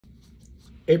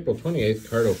April 28th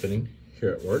card opening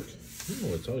here at work.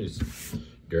 Oh, it's always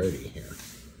dirty here.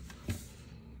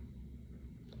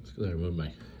 It's because I removed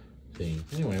my thing.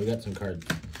 Anyway, we got some cards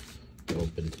to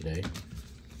open today.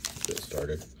 Let's get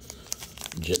started.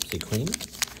 Gypsy Queen.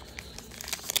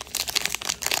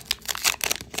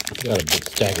 Got a big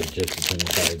stack of Gypsy Queen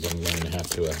cards. I'm going to have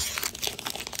to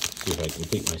see if I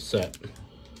complete my set.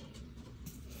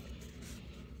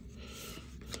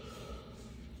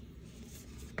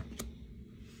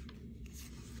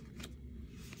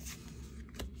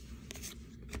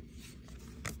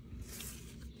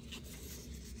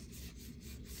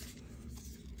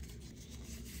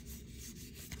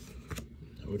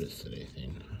 Notice today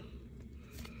thing.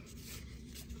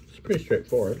 It's pretty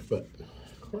straightforward, but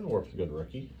Cronenworth's a good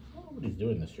rookie. I don't know what he's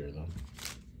doing this year, though.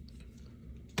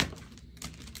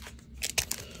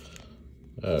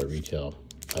 Retail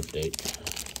update.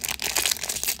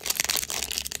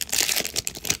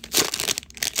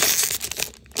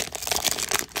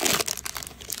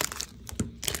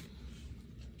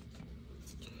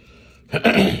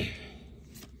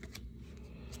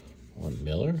 One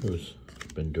Miller, who's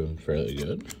been doing fairly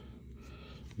good.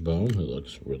 Bone, who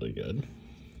looks really good.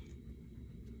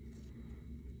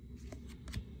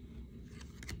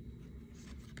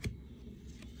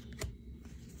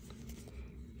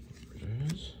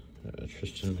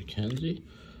 Tristan McKenzie,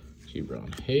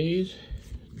 T-Brown Hayes,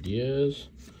 Diaz,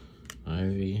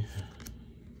 Ivy,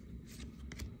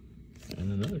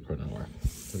 and another Cronenworth.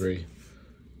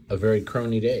 A very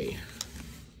crony day.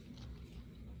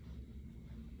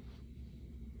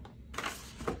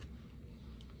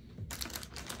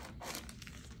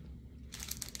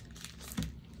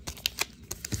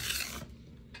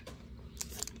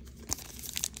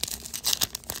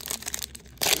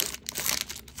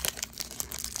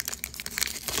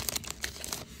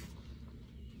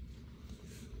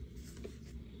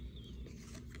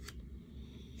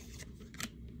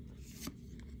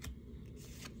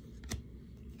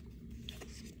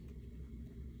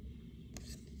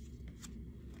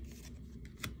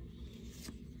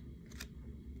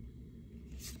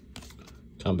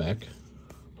 Comeback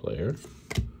player,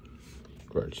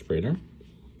 George Springer,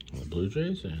 the Blue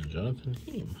Jays, and Jonathan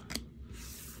Heim.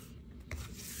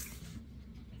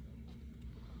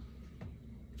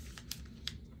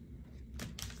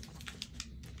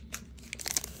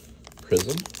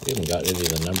 Prism. We haven't got any of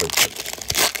the numbered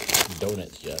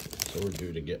donuts yet, so we're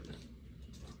due to get.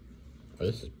 Oh,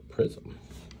 this is Prism.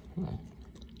 Oh.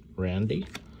 Randy.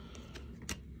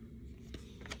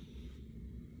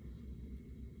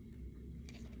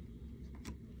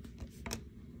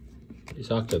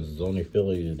 Hawkins is the only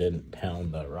Philly who didn't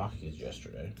pound the Rockies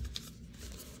yesterday.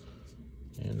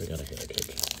 And we got a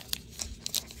heritage.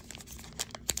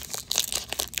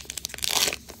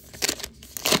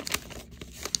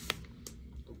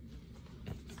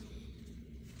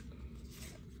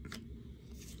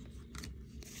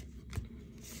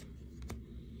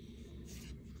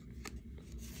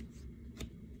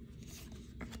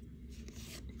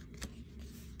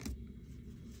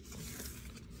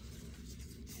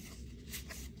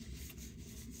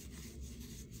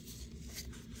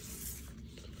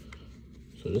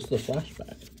 So this is the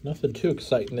flashback. Nothing too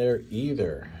exciting there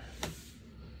either.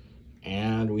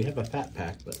 And we have a fat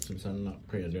pack, but since I'm not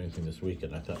planning on doing anything this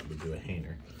weekend, I thought we'd do a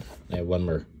hanger. I have one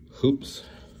more hoops.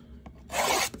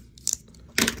 Take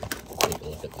a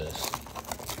look at this.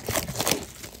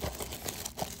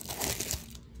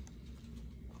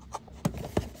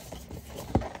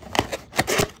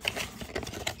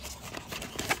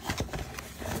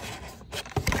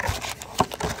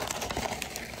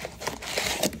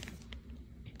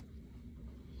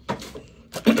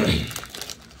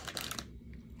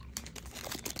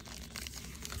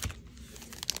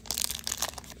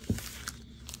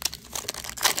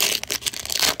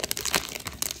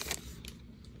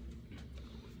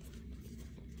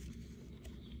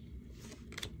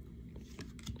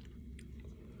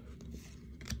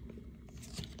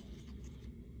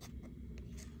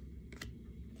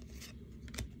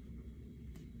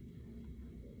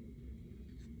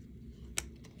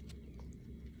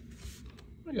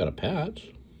 I got a patch.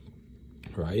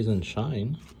 Rise and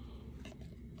Shine.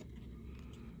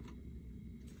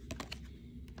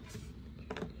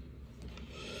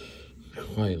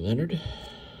 Kawhi Leonard.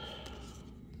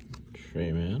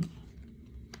 Trey Man.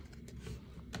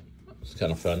 It's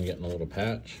kind of fun getting a little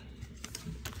patch.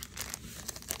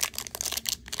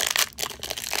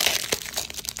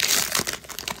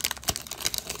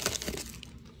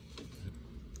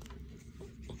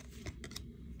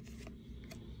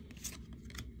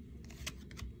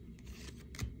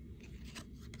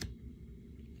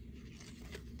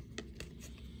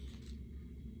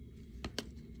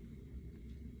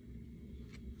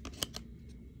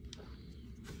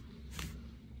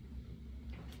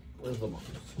 Prism.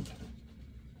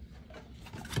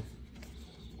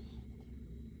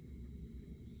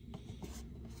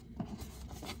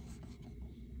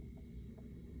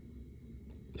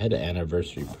 I had an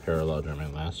anniversary parallel during my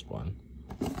last one.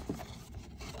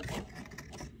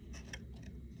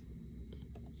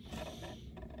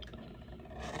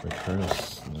 Return of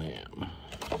Slam.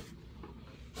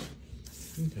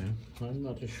 Okay, I'm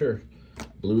not too sure.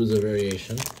 Blue is a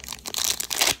variation.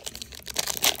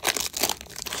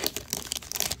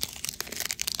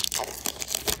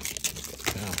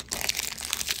 Wow.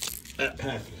 That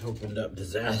pack opened up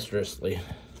disastrously.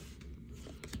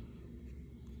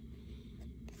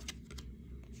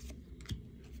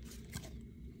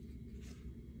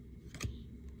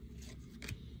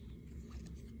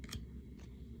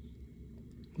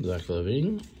 Zach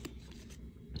Levine,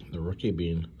 the rookie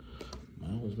being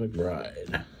Miles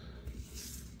McBride.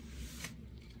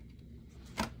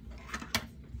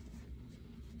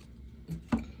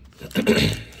 To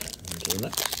the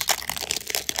next.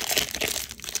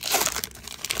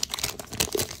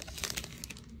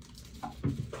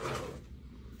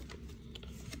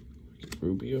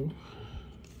 Rubio.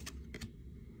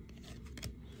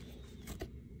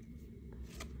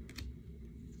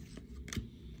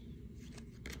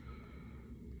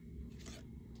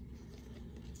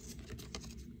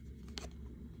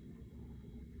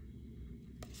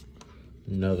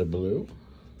 Another blue.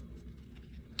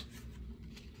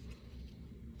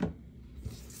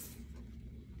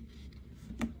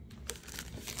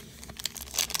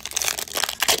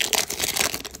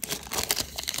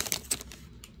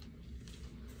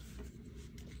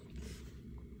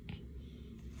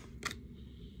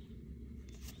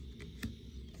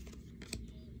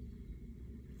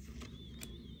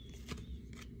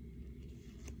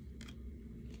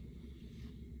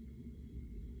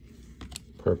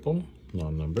 Purple,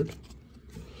 non-numbered.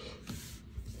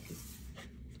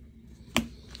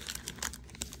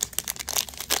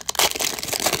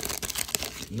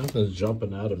 Nothing's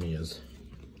jumping out of me as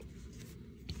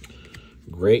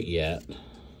great yet.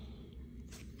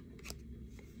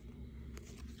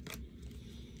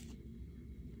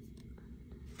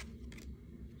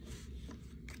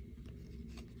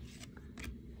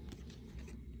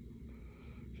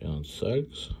 Jalen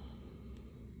Suggs.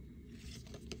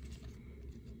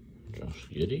 Josh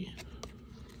Giddey.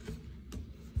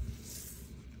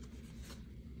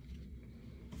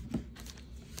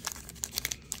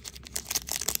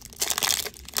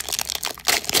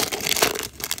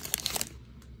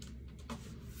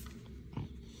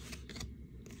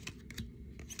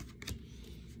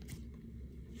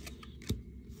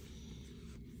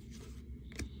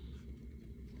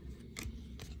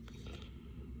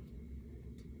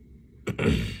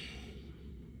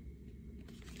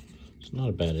 It's not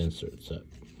a bad insert set.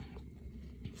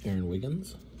 Aaron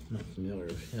Wiggins, not familiar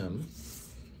with him.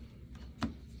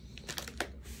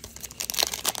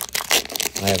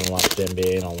 I haven't watched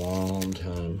NBA in a long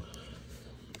time.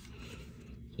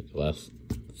 I think the last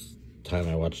time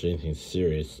I watched anything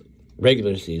serious,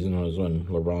 regular season, was when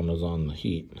LeBron was on the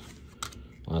Heat.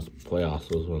 Last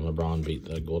playoffs was when LeBron beat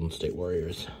the Golden State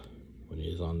Warriors when he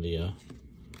was on the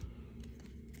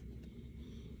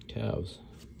Cavs.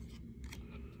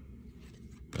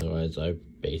 Otherwise, I've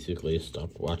basically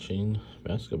stopped watching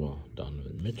basketball.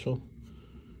 Donovan Mitchell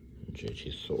and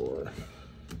JT Thor.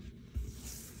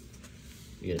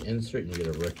 You get an insert and you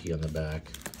get a rookie on the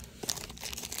back.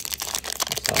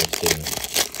 That's how I've seen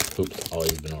Hoops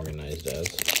always been organized as.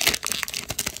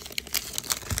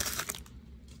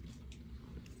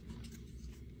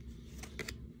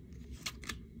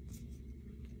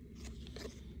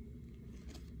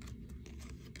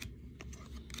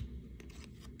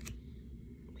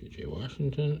 PJ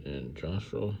Washington and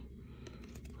Joshua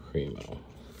Primo.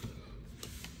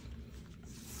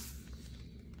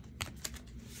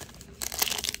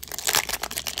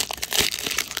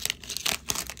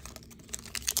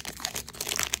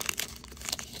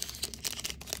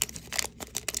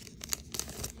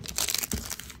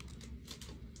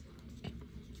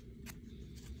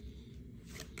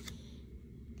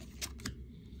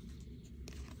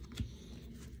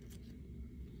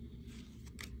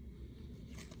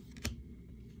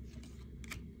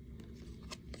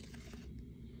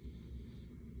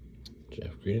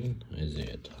 Jeff Green,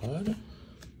 Isaiah Todd.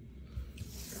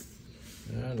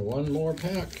 And one more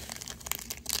pack.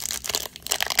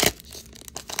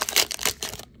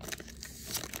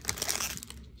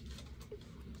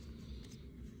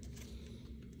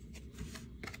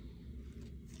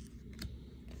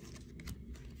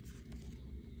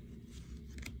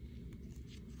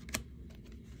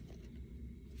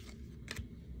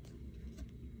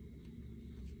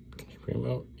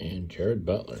 Primo, and Jared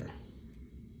Butler.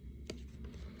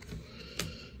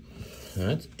 And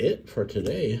that's it for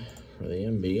today for the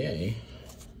NBA.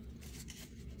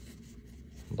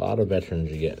 A lot of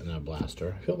veterans you get in that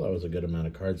blaster. I feel that was a good amount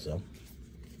of cards, though.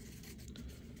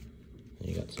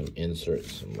 You got some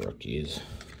inserts, some rookies,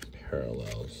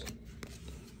 parallels.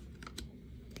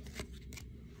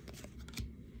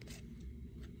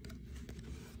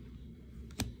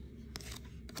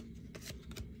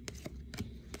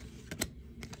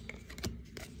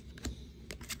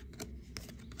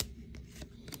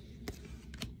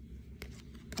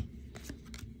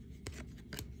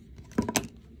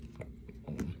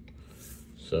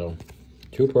 So,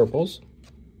 2 purples,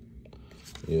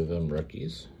 few of them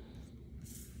rookies,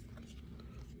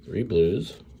 3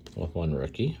 blues with 1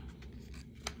 rookie,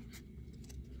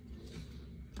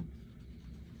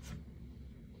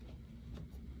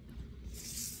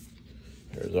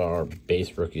 there's our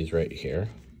base rookies right here.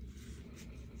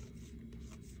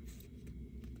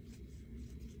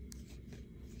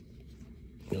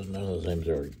 None of those names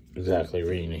are exactly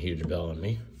ringing a huge bell on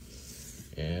me.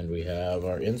 And we have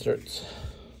our inserts.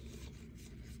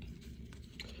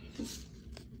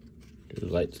 Do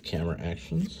lights, camera,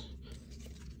 actions.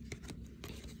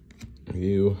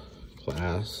 View,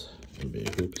 class,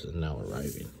 NBA hoops, and now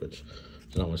arriving, which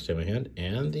does not want to stay in my hand.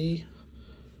 And the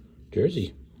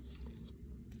jersey.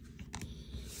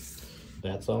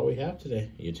 That's all we have today.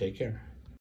 You take care.